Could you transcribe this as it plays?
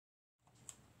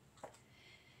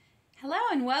Hello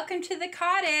and welcome to the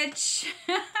cottage.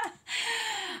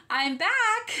 I'm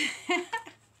back.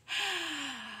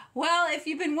 Well, if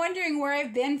you've been wondering where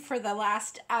I've been for the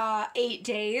last 8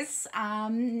 days,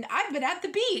 I've been at the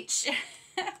beach.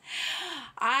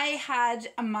 I had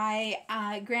my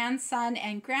grandson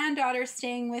and granddaughter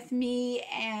staying with me,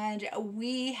 and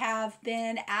we have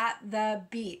been at the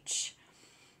beach.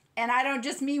 And I don't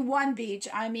just mean one beach,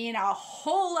 I mean a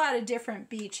whole lot of different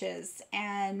beaches.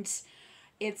 And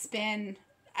it's been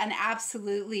an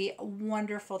absolutely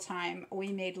wonderful time. We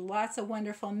made lots of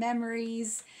wonderful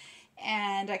memories,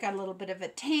 and I got a little bit of a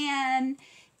tan,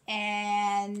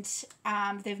 and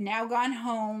they've now gone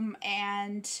home,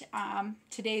 and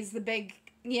today's the big,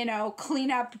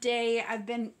 cleanup day. I've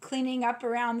been cleaning up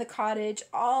around the cottage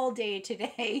all day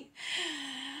today.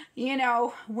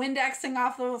 Windexing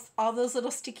off of all those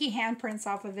little sticky handprints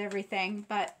off of everything.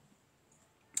 But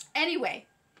anyway,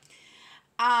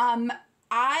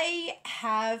 I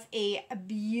have a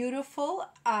beautiful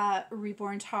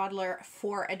reborn toddler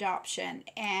for adoption,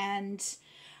 and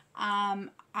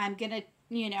I'm gonna,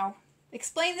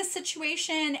 explain the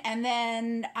situation, and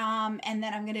then I'm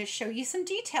gonna show you some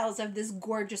details of this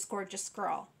gorgeous, gorgeous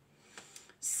girl.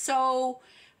 So,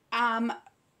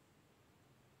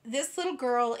 this little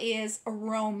girl is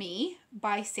Romee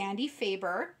by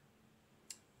FABER.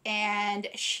 And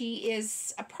she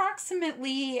is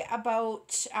approximately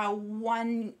about a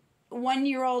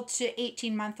one-year-old to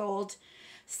 18-month-old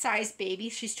size baby.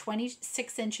 She's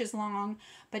 26 inches long,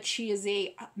 but she is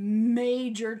a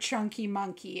major chunky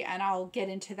monkey, and I'll get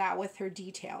into that with her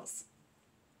details.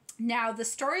 Now, the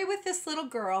story with this little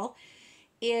girl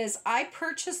is I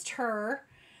purchased her,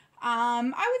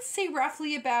 I would say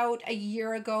roughly about a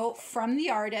year ago from the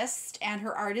artist, and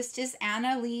her artist is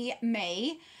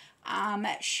Romee.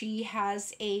 She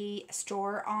has a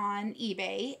store on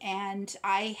eBay, and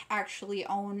I actually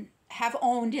have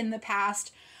owned in the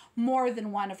past more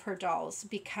than one of her dolls,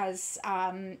 because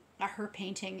her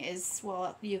painting is,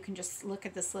 well, you can just look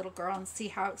at this little girl and see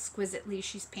how exquisitely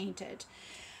she's painted.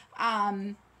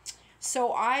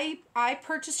 So I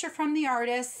purchased her from the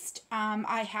artist.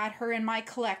 I had her in my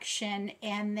collection,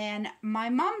 and then my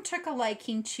mom took a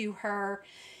liking to her,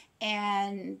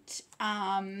 and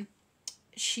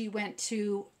she went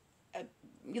to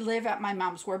live at my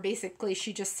mom's, where basically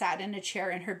she just sat in a chair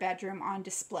in her bedroom on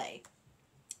display.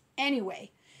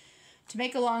 Anyway, to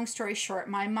make a long story short,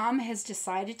 my mom has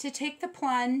decided to take the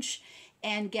plunge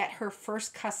and get her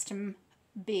first custom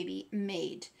baby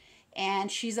made. And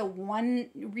she's a one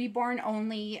reborn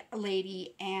only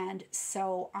lady, and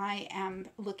so I am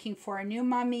looking for a new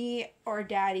mommy or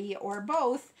daddy or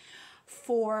both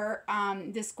for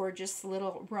this gorgeous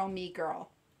little Romee girl.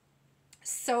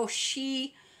 So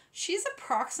she's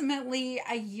approximately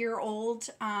a year old.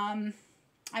 I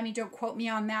mean, don't quote me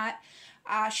on that.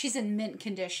 She's in mint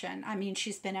condition. I mean,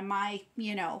 she's been in my,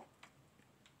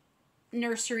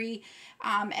 nursery,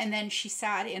 and then she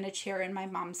sat in a chair in my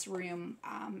mom's room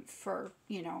for,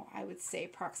 I would say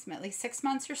approximately 6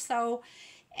 months or so.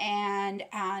 And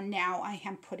now I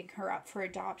am putting her up for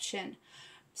adoption.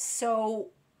 So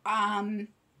I'm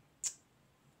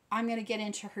going to get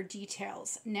into her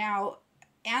details. Now,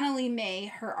 Romee,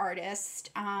 her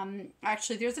artist,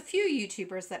 actually there's a few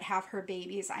YouTubers that have her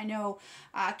babies. I know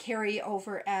Carrie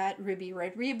over at Ruby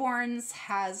Red Reborns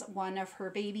has one of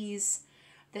her babies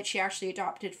that she actually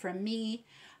adopted from me.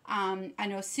 I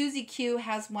know Susie Q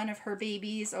has one of her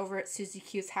babies over at Susie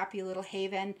Q's Happy Little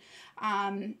Haven.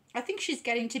 I think she's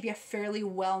getting to be a fairly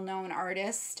well-known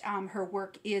artist. Her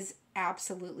work is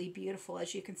absolutely beautiful,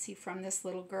 as you can see from this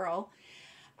little girl.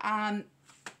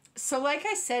 So like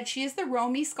I said, she is the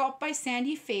Romee sculpt by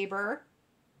FABER,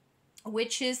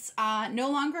 which is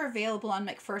no longer available on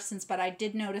McPherson's, but I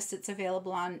did notice it's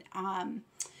available on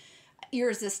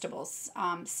Irresistibles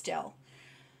still.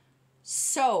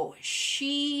 So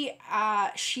she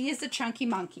is a chunky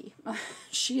monkey.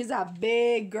 She's a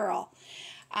big girl.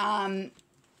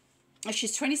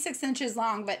 She's 26 inches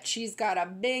long, but she's got a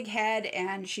big head,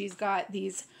 and she's got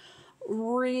these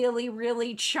really,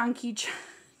 really chunky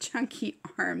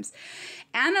arms.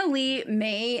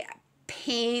 Romee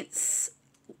paints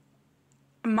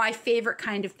my favorite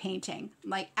kind of painting,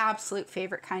 like absolute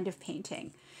favorite kind of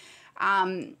painting.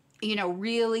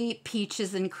 Really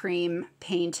peaches and cream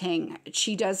painting.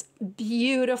 She does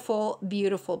beautiful,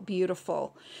 beautiful,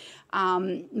 beautiful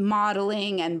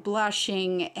modeling and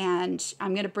blushing, and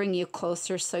I'm going to bring you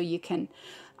closer so you can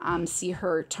see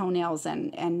her toenails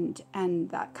and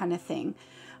that kind of thing.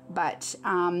 But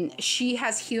she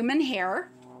has human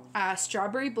hair,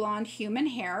 strawberry blonde human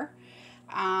hair,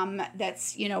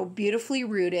 that's, beautifully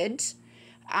rooted.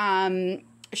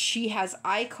 She has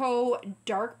Ico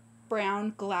dark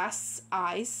brown glass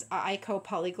eyes, Ico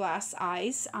polyglass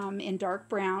eyes in dark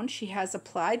brown. She has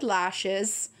applied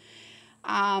lashes.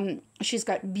 She's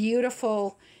got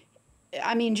beautiful,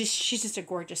 I mean, she's just a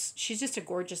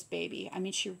gorgeous baby. I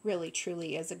mean, she really,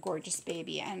 truly is a gorgeous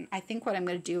baby. And I think what I'm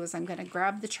going to do is I'm going to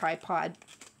grab the tripod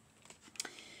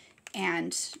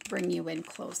and bring you in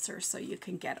closer so you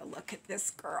can get a look at this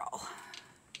girl.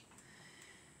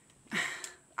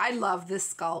 I love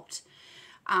this sculpt.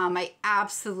 I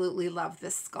absolutely love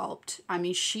this sculpt. I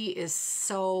mean, she is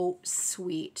so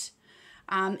sweet.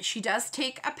 She does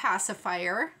take a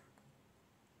pacifier.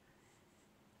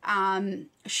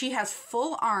 She has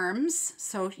full arms,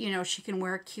 so, you know, she can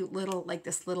wear a cute little, like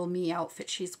this little me outfit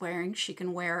she's wearing, she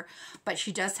can wear, but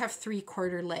she does have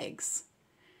 3/4 legs.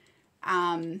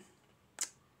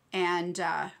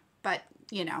 But,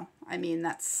 you know, I mean,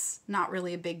 that's not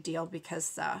really a big deal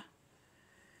because,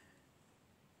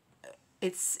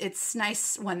 it's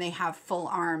nice when they have full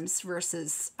arms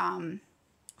versus,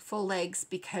 full legs,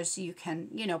 because you can,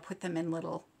 you know, put them in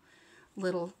little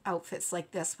outfits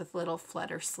like this with little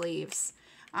flutter sleeves.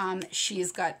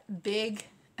 She's got big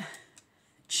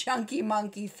chunky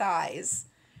monkey thighs.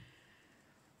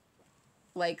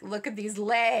 Like, look at these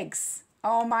legs.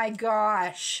 Oh my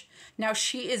gosh. Now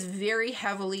she is very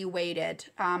heavily weighted.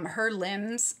 Her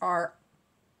limbs are,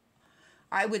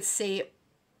 I would say,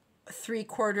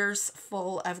 3/4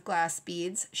 full of glass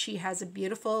beads. She has a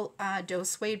beautiful doe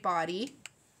suede body.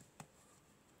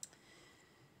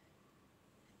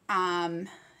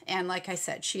 And like I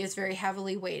said, she is very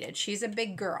heavily weighted. She's a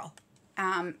big girl.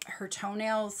 Her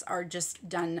toenails are just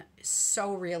done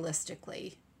so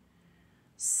realistically.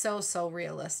 So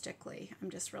realistically. I'm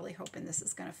just really hoping this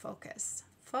is going to focus.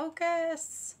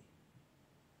 Focus.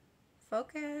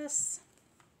 Focus.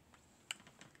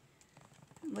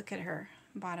 Look at her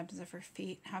bottoms of her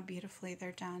feet, how beautifully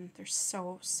they're done. They're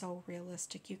so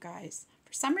realistic, you guys.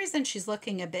 For some reason, she's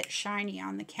looking a bit shiny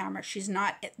on the camera. She's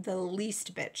not the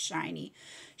least bit shiny.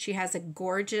 She has a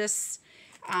gorgeous,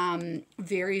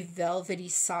 very velvety,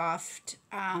 soft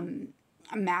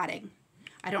matting.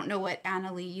 I don't know what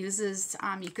Annalie uses.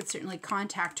 You could certainly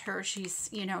contact her. She's,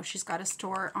 you know, she's got a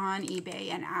store on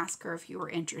eBay, and ask her if you were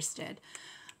interested.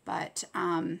 But,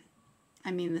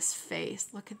 I mean, this face,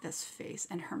 look at this face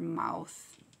and her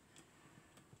mouth.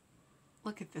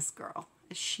 Look at this girl.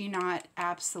 Is she not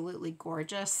absolutely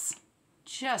gorgeous?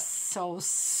 Just so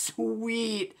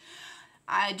sweet.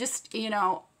 I just, you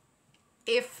know,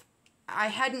 if I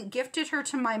hadn't gifted her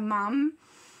to my mom,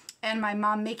 and my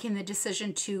mom making the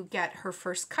decision to get her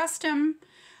first custom,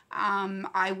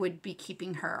 I would be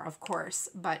keeping her, of course.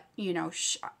 But, you know,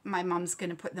 my mom's going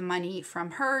to put the money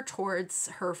from her towards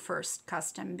her first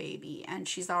custom baby. And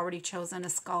she's already chosen a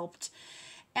sculpt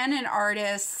and an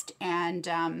artist.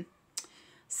 And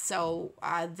so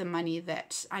the money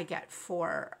that I get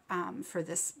for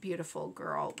this beautiful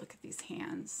girl, look at these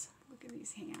hands. Look at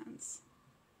these hands.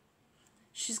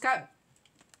 She's got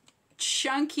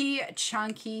chunky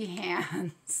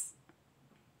hands.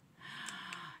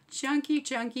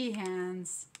 Chunky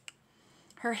hands.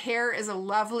 Her hair is a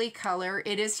lovely color.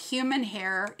 It is human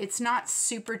hair. It's not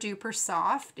super duper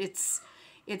soft. It's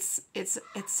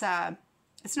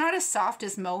not as soft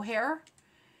as mohair,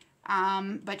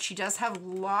 but she does have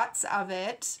lots of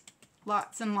it,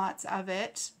 lots and lots of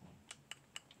it.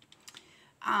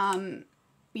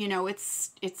 You know,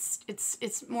 it's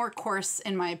more coarse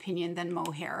in my opinion than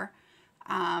mohair.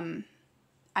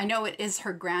 I know it is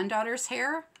her granddaughter's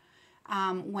hair.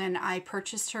 When I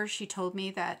purchased her, she told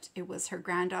me that it was her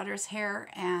granddaughter's hair,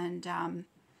 and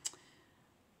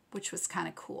which was kind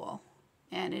of cool.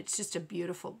 And it's just a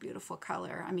beautiful, beautiful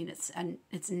color. I mean,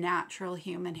 it's natural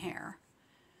human hair,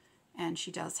 and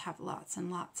she does have lots and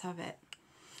lots of it.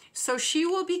 So she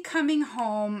will be coming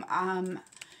home.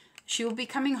 She will be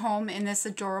coming home in this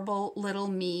adorable little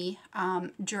me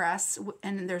dress,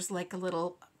 and there's like a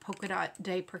little polka dot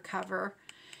diaper cover.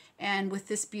 And with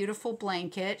this beautiful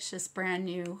blanket, this brand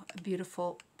new,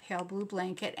 beautiful pale blue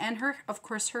blanket. And her, of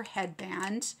course, her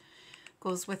headband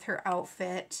goes with her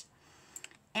outfit.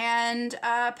 And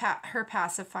her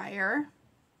pacifier.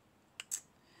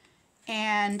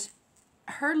 And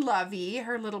her lovey,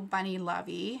 her little bunny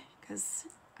lovey. Because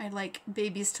I like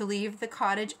babies to leave the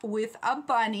cottage with a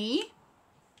bunny.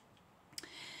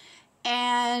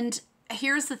 And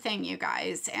here's the thing, you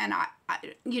guys, and I,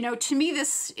 you know, to me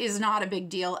this is not a big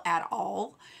deal at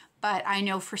all, but I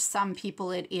know for some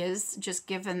people it is, just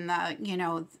given the, you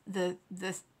know, the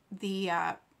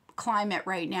climate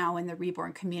right now in the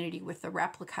Reborn community with the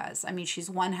replicas. I mean, she's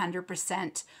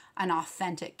 100% an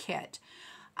authentic kit.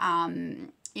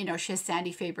 you know, she has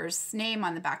Sandy Faber's name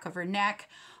on the back of her neck.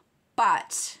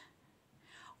 But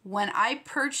when I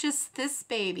purchased this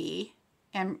baby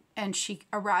and she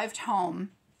arrived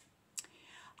home,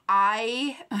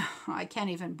 I can't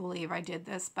even believe I did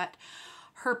this, but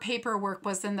her paperwork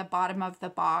was in the bottom of the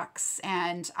box,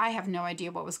 and I have no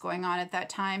idea what was going on at that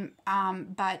time,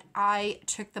 but I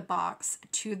took the box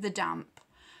to the dump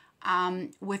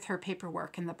with her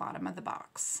paperwork in the bottom of the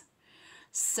box.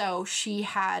 So she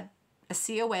had a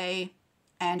COA,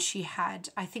 and she had,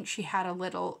 I think she had a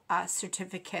little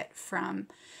certificate from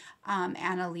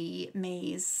Annalie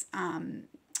May's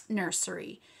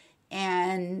nursery.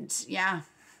 And yeah,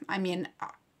 I mean,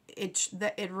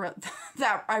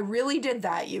 that I really did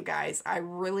that, you guys. I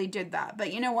really did that.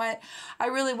 But you know what? I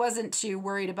really wasn't too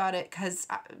worried about it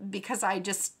because I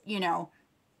just, you know,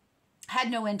 had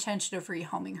no intention of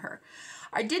rehoming her.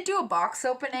 I did do a box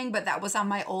opening, but that was on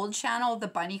my old channel, The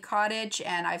Bunny Cottage,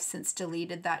 and I've since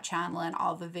deleted that channel and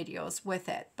all the videos with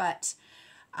it. But,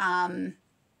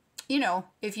 you know,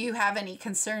 if you have any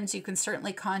concerns, you can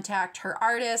certainly contact her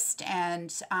artist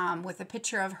and with a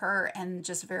picture of her and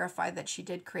just verify that she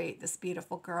did create this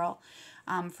beautiful girl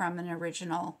from an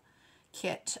original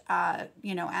kit.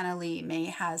 You know, Annalie May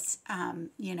has,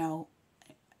 you know,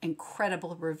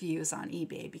 incredible reviews on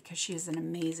eBay because she's an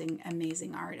amazing,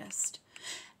 amazing artist.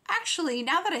 Actually,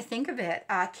 now that I think of it,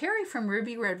 Carrie from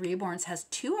Ruby Red Reborns has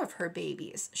 2 of her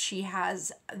babies. She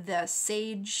has the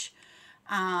Sage,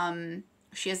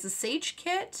 she has the Sage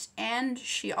kit, and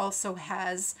she also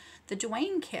has the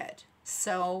Dwayne kit.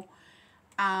 So,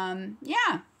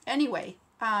 yeah, anyway,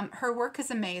 her work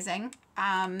is amazing.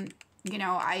 You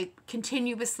know, I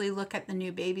continuously look at the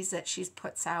new babies that she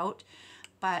puts out,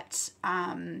 but,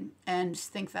 and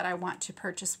think that I want to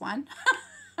purchase one.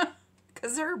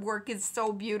 Because her work is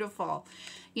so beautiful.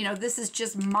 You know, this is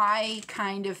just my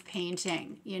kind of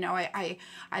painting. You know, I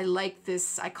like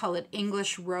this, I call it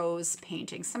English rose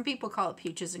painting. Some people call it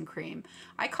peaches and cream.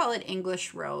 I call it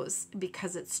English rose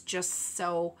because it's just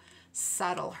so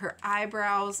subtle. Her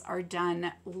eyebrows are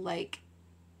done like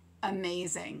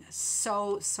amazing.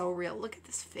 So, so real. Look at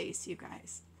this face, you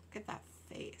guys. Look at that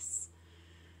face.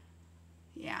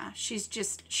 Yeah, she's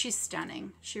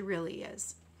stunning. She really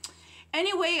is.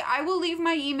 Anyway, I will leave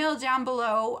my email down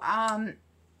below.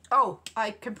 Oh,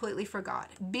 I completely forgot.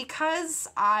 Because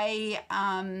I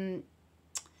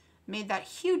made that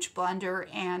huge blunder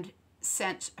and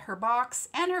sent her box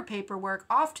and her paperwork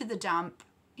off to the dump,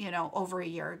 you know, over a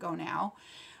year ago now.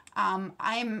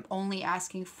 I'm only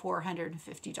asking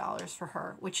 $450 for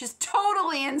her, which is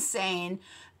totally insane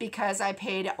because I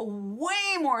paid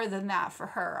way more than that for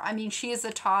her. I mean, she is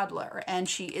a toddler and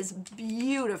she is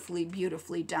beautifully,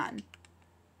 beautifully done.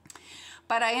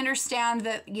 But I understand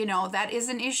that, you know, that is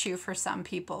an issue for some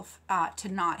people to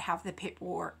not have the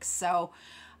paperwork. So,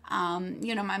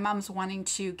 you know, my mom's wanting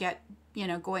to get, you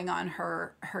know, going on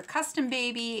her custom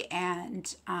baby.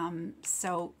 And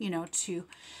so, you know, to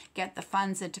get the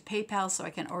funds into PayPal so I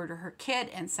can order her kit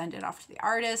and send it off to the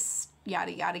artist,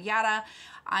 yada, yada, yada.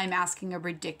 I'm asking a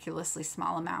ridiculously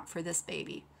small amount for this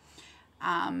baby.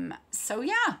 So,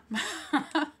 yeah.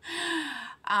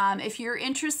 If you're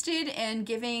interested in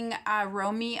giving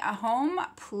Romee a home,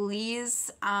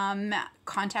 please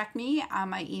contact me.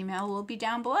 My email will be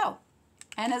down below.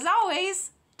 And as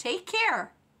always, take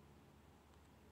care.